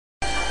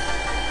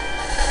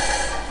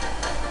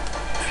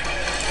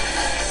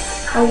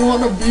I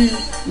wanna be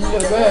the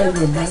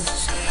very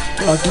best,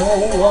 like no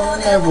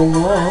one ever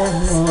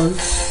was.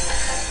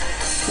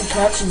 To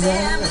catch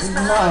them is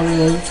my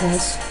real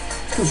test.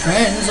 To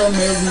ransom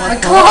is my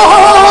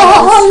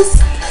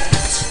cause.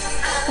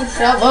 I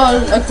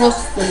travel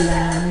across the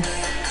land,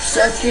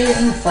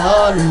 searching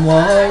far and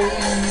wide.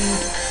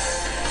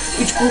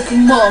 Each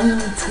Pokemon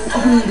to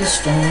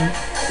understand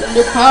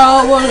the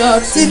power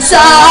that's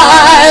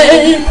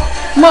inside.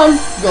 Mom,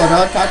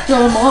 gotta catch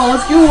them all,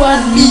 you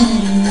and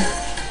me.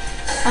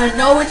 I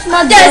know it's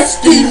my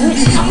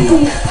destiny.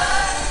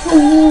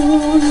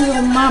 Ooh,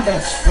 you're my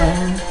best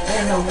friend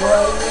in a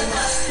world we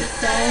must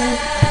defend.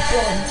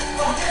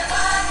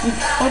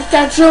 I'll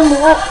catch them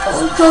all,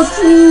 so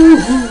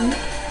true.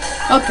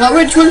 Our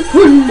courage will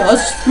pull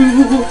us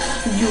through.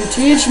 You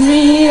teach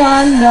me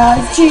and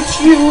I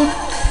teach you.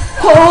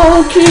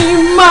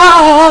 Pokemon,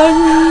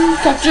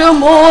 catch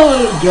them all,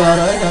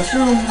 gotta catch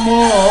them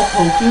all,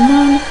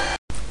 Pokemon.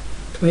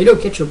 Tomato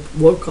ketchup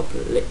woke up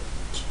late.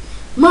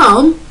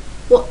 Mom,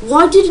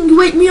 why didn't you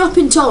wake me up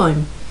in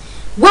time?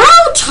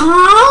 Well,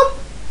 Tom,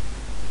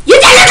 you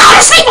didn't go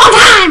to sleep on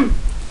time!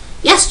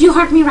 Yes, you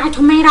heard me right,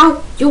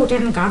 Tomato. You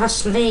didn't go to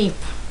sleep.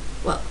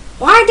 Well,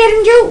 why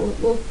didn't you?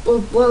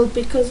 Well,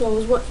 because I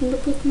was watching the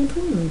Pokemon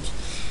tournament.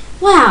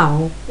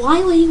 Well,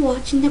 why were you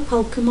watching the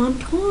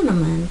Pokemon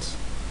tournament?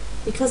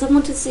 Because I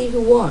wanted to see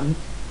who won.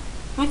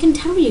 I can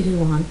tell you who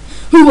won.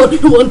 Who won?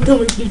 Tell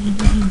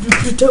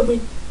me.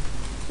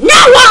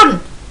 No one!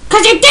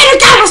 Because you didn't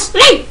go to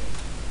sleep!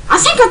 I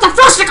think it's the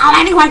first to go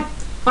anyway.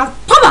 Well,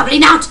 probably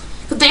not,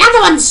 because the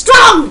other one's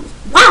strong.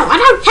 Wow, I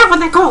don't care what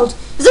they're called.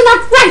 Isn't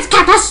that right,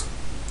 Cactus?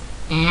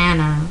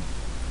 Anna.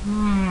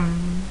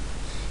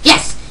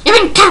 Yes,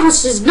 even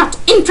Cactus is not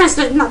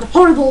interested in that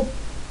horrible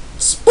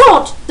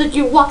sport that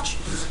you watch.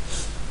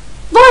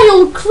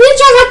 Vile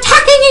creatures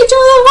attacking each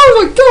other. Oh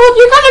my god,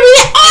 you're gonna be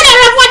the owner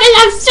of one of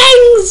those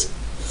things.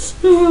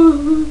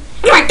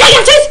 Anyway, do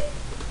your teeth,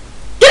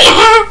 do your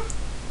hair,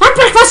 have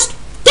breakfast,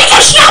 take a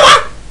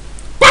shower,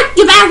 pack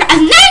your bag,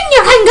 and then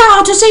you can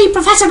go to see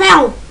Professor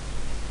Bill.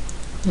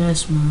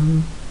 Yes,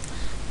 Mum.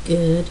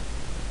 Good.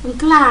 I'm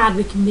glad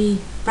we can be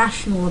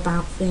rational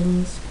about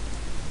things.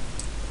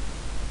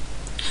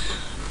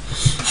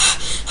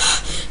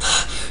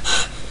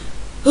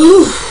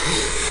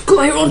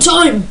 Got here on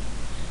time.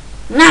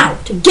 Now,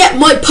 to get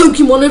my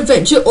Pokemon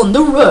adventure on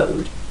the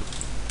road.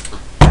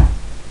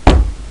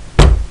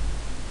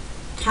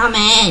 Come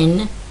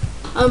in.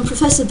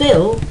 Professor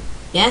Bill?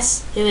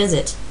 Yes, who is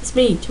it? It's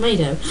me,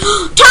 Tomato.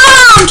 Tom!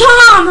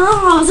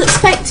 Oh, I was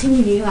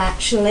expecting you,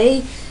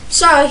 actually.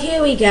 So,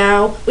 here we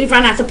go. We've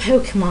run out of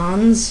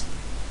Pokemons.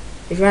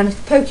 We've run out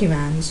of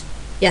Pokemans?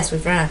 Yes,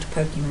 we've run out of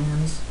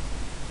Pokemans.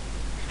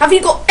 Have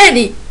you got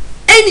any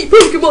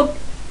Pokemon?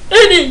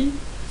 Any?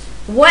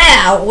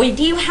 Well, we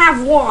do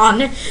have one.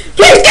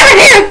 Please give it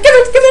here! Give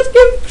it!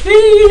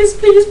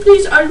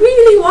 Please, I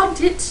really want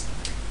it.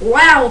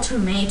 Well,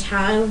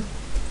 Tomato.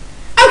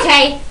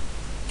 Okay.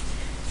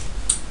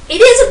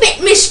 It is a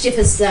bit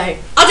mischievous, though.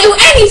 I'll do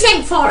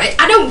anything for it.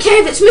 I don't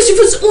care if it's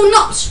mischievous or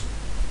not.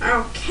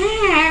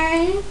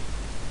 Okay.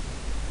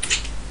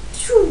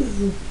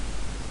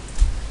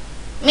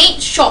 Meet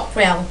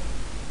Shopwell.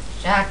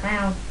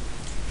 Shopwell.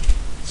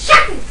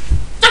 Shopwell.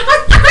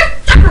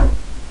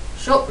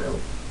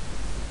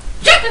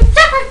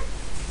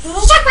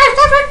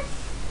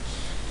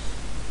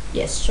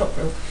 Yes,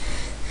 Shopwell.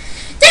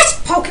 This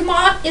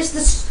Pokemon is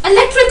the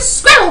electric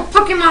squirrel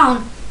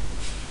Pokemon.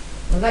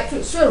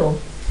 Electric squirrel?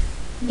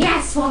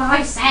 Yes, what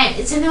I said.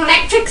 It's an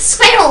electric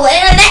squirrel.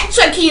 It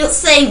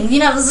electrocutes things. You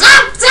know,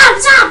 zap, zap,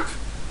 zap.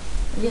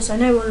 Yes, I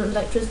know what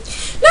electric...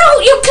 No,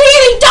 you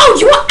clearly don't.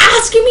 You were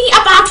asking me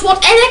about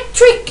what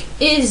electric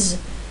is.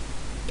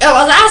 Oh,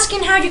 I was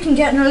asking how you can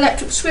get an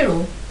electric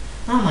squirrel.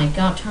 Oh my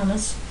god,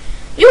 Thomas.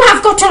 You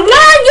have got to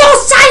learn your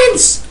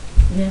science.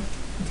 Yeah,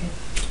 okay.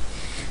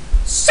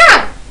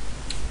 So,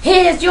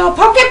 here's your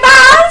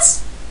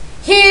Pokeballs.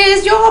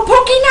 Here's your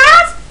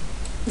Pokenav.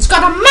 It's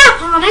got a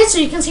map on it so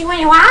you can see where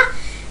you are.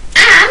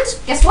 And,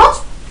 guess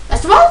what?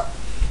 Best of all,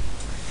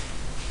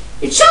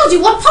 it shows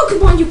you what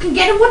Pokemon you can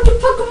get and what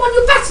Pokemon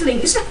you're battling.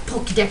 It's like a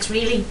Pokédex,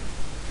 really.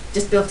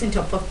 Just built into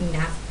a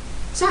Pokenav.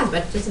 Sounds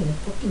better, doesn't it?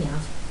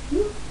 Pokenav.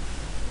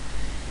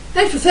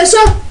 Hey, Professor!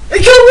 I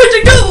can't wait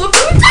to go!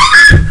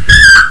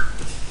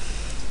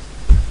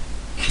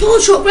 Come on,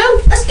 Shopwell,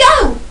 let's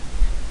go!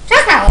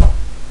 Shopwell!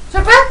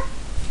 Shopwell!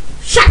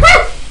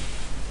 Shopwell!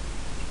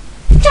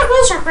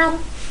 Shopwell!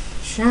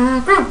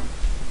 Shopwell!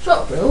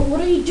 Shopwell, what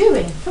are you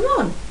doing? Come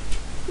on.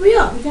 Hurry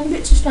up, we're going to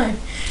get to snow.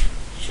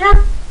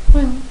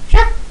 Shopwell!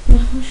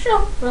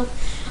 Shopwell!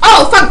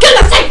 Oh, for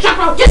goodness sake,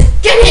 Shopwell! Just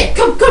get here!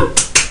 Come!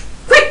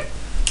 Quick!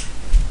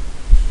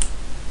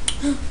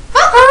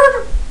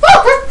 Falckird!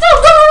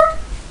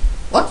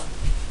 What?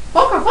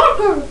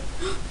 Falckird!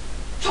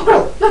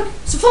 Shopwell, look,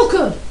 it's a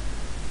Falckird!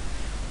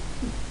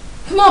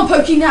 Come on,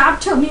 Pokénav,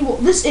 tell me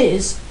what this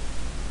is.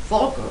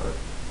 Falckird,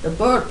 the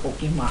bird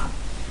Pokemon.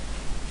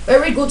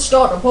 Very good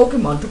starter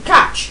Pokemon to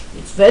catch.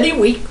 It's very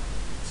weak,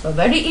 so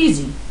very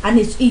easy, and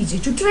it's easy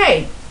to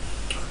train.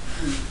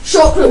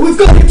 Shockwheel, we've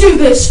got to do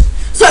this!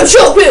 So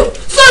Shockwheel,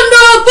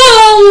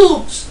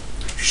 thunderbolts!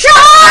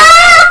 Shockwheel!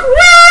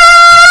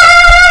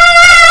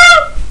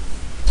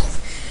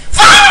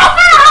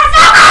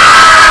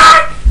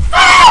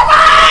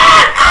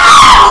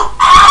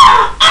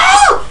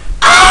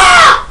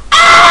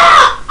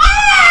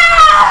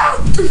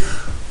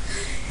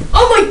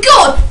 Oh my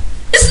god!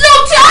 It's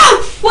knocked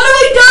out! What have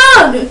I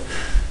done?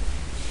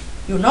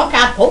 You knock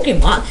out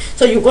Pokemon,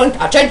 so you won't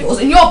catch it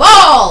using your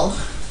ball!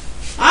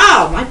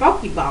 Oh, my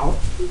Pokeball.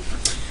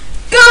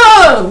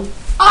 Go!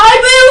 I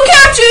will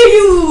capture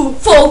you,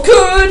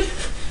 Falckird!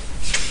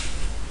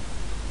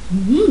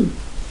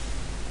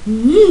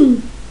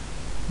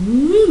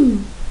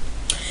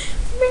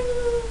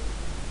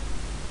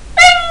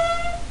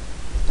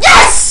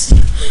 Yes!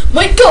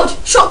 My god,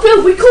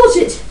 Shockwheel, we caught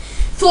it!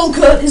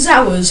 Falckird is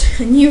ours,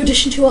 a new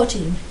addition to our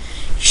team.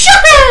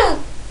 Shockwheel!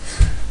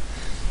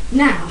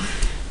 Now,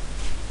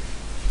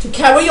 to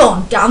carry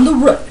on down the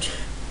road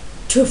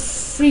to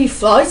Free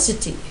Fly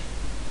City,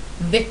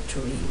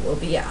 victory will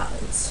be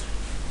ours.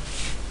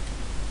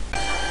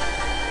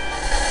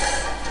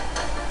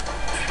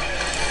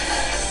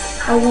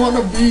 I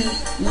wanna be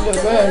the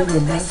very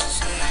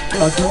best,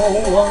 like no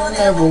one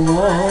ever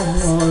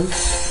was.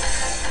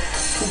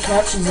 To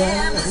catch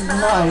them is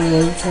my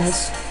real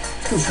test.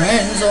 To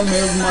friends or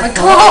milk my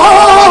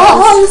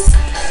cause.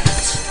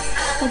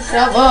 I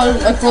travel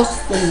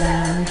across the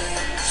land,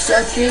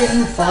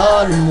 searching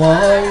far and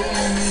wide.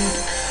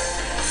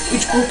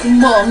 Each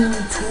Pokemon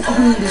to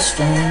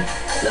understand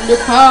the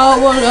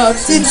power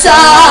that's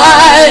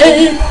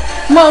inside.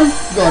 Mom,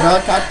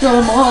 gotta catch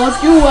them all,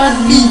 you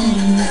and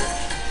me.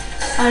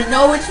 I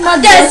know it's my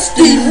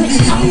destiny.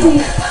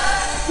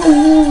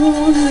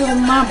 Ooh, you're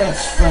my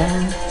best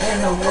friend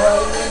in the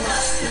world we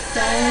must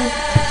defend.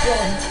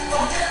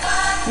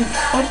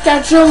 I'll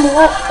catch them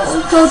all,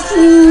 I'll catch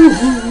you.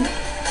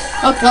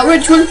 Our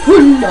courage will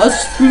pull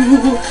us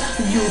through.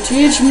 You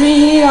teach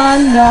me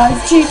and I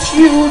teach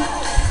you.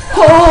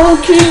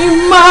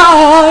 Pokemon,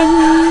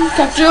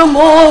 catch them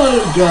all,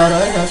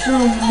 gotta catch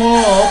them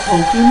all,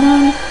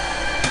 Pokemon.